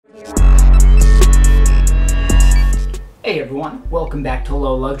everyone, welcome back to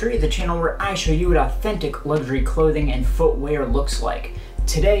Low Luxury, the channel where I show you what authentic luxury clothing and footwear looks like.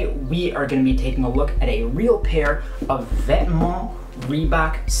 Today we are going to be taking a look at a real pair of Vetements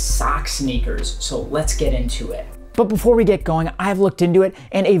Reebok sock sneakers, so let's get into it. But before we get going, I've looked into it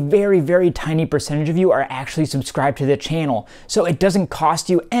and a very tiny percentage of you are actually subscribed to the channel. So it doesn't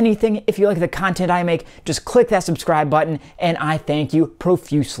cost you anything. If you like the content I make, just click that subscribe button and I thank you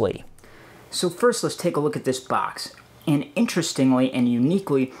profusely. So first let's take a look at this box. And interestingly and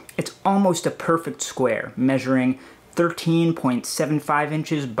uniquely, it's almost a perfect square, measuring 13.75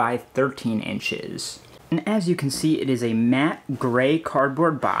 inches by 13 inches. And as you can see, it is a matte gray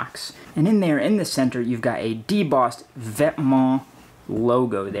cardboard box. And in there, in the center, you've got a debossed Vetements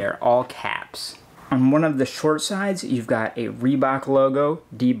logo there, all caps. On one of the short sides, you've got a Reebok logo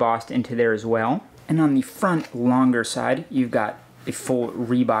debossed into there as well. And on the front, longer side, you've got a full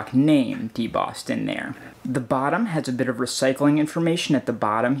Reebok name debossed in there. The bottom has a bit of recycling information at the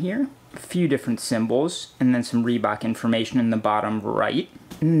bottom here, a few different symbols, and then some Reebok information in the bottom right.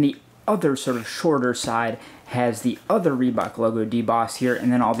 And then the other sort of shorter side has the other Reebok logo debossed here,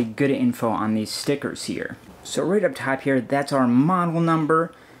 and then all the good info on these stickers here. So right up top here, that's our model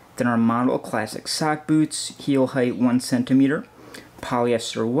number, then our model classic sock boots, heel height 1 centimeter,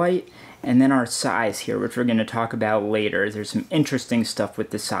 polyester white, and then our size here, which we're going to talk about later. There's some interesting stuff with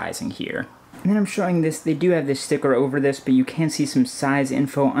the sizing here. And then I'm showing this, they do have this sticker over this, but you can see some size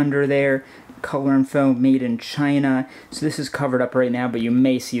info under there, color info, made in China. So this is covered up right now, but you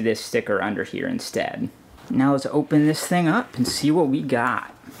may see this sticker under here instead. Now let's open this thing up and see what we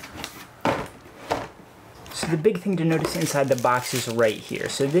got. So the big thing to notice inside the box is right here.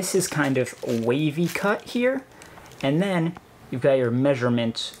 So this is kind of a wavy cut here, and then you've got your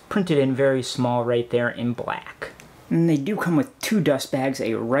measurements printed in very small right there in black. And they do come with two dust bags,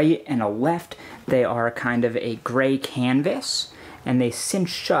 a right and a left. They are kind of a gray canvas, and they cinch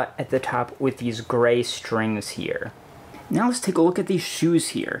shut at the top with these gray strings here. Now let's take a look at these shoes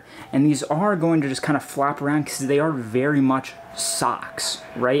here. And these are going to just kind of flop around because they are very much socks,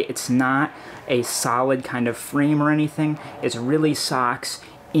 right? It's not a solid kind of frame or anything. It's really socks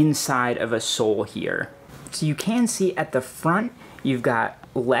inside of a sole here. So you can see at the front, you've got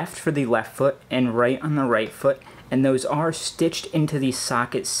left for the left foot and right on the right foot, and those are stitched into the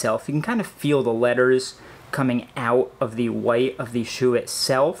sock itself. You can kind of feel the letters coming out of the white of the shoe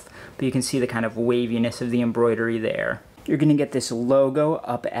itself, but you can see the kind of waviness of the embroidery there. You're going to get this logo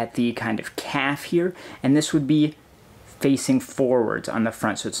up at the kind of calf here, and this would be facing forwards on the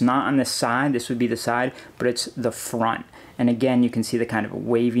front. So it's not on the side, this would be the side, but it's the front. And again, you can see the kind of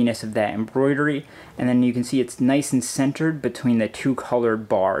waviness of that embroidery, and then you can see it's nice and centered between the two colored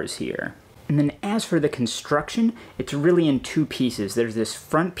bars here. And then as for the construction, it's really in two pieces. There's this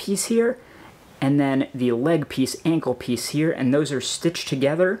front piece here, and then the leg piece, ankle piece here, and those are stitched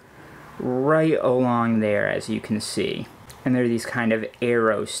together right along there, as you can see. And they're these kind of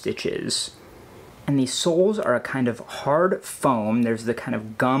arrow stitches. And these soles are a kind of hard foam. There's the kind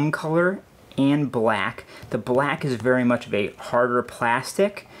of gum color and black. The black is very much of a harder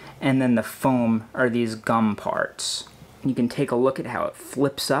plastic, and then the foam are these gum parts. You can take a look at how it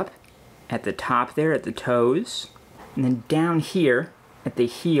flips up at the top there, at the toes. And then down here, at the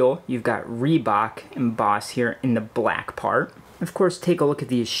heel, you've got Reebok embossed here in the black part. Of course, take a look at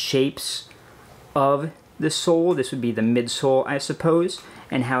these shapes of the sole. This would be the midsole, I suppose,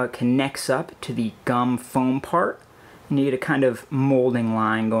 and how it connects up to the gum foam part. And you get a kind of molding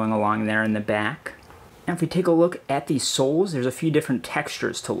line going along there in the back. And if we take a look at these soles, there's a few different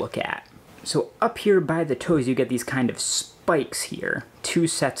textures to look at. So up here by the toes, you get these kind of spikes here, two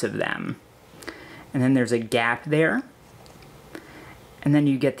sets of them. And then there's a gap there. And then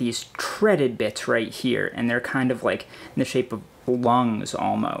you get these treaded bits right here, and they're kind of like in the shape of lungs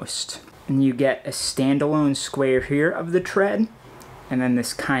almost. And you get a standalone square here of the tread, and then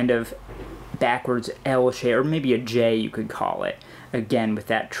this kind of backwards L shape, or maybe a J you could call it, again with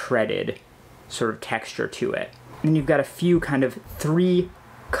that treaded sort of texture to it. And then you've got a few kind of three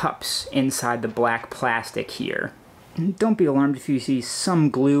cups inside the black plastic here. And don't be alarmed if you see some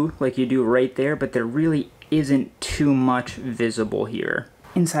glue like you do right there, but there really isn't too much visible here.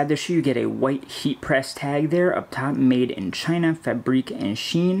 Inside the shoe you get a white heat press tag there up top, made in China,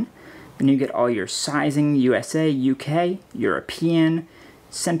 fabrication. Then you get all your sizing, USA, UK, European,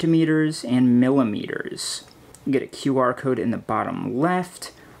 centimeters, and millimeters. You get a QR code in the bottom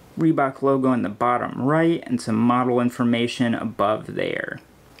left, Reebok logo in the bottom right, and some model information above there.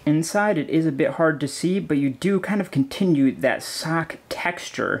 Inside it is a bit hard to see, but you do kind of continue that sock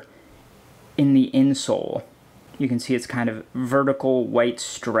texture in the insole. You can see it's kind of vertical white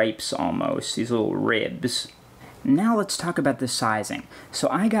stripes almost, these little ribs. Now let's talk about the sizing. So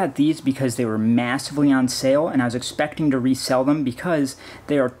I got these because they were massively on sale and I was expecting to resell them because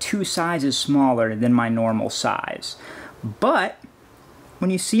they are 2 sizes smaller than my normal size. But when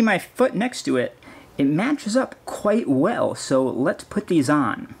you see my foot next to it, it matches up quite well, so let's put these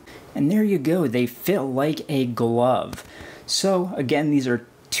on. And there you go, they fit like a glove. So again, these are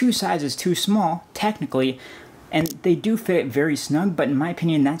 2 sizes too small, technically, and they do fit very snug, but in my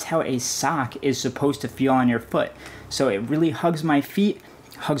opinion, that's how a sock is supposed to feel on your foot. So it really hugs my feet,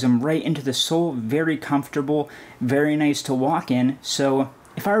 hugs them right into the sole, very comfortable, very nice to walk in. So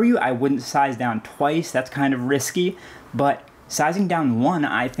if I were you, I wouldn't size down twice, that's kind of risky, but sizing down 1,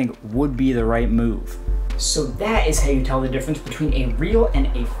 I think, would be the right move. So that is how you tell the difference between a real and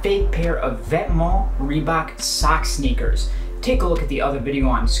a fake pair of Vetements Reebok sock sneakers. Take a look at the other video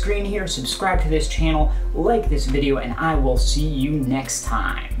on screen here, subscribe to this channel, like this video, and I will see you next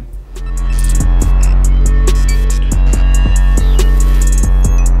time.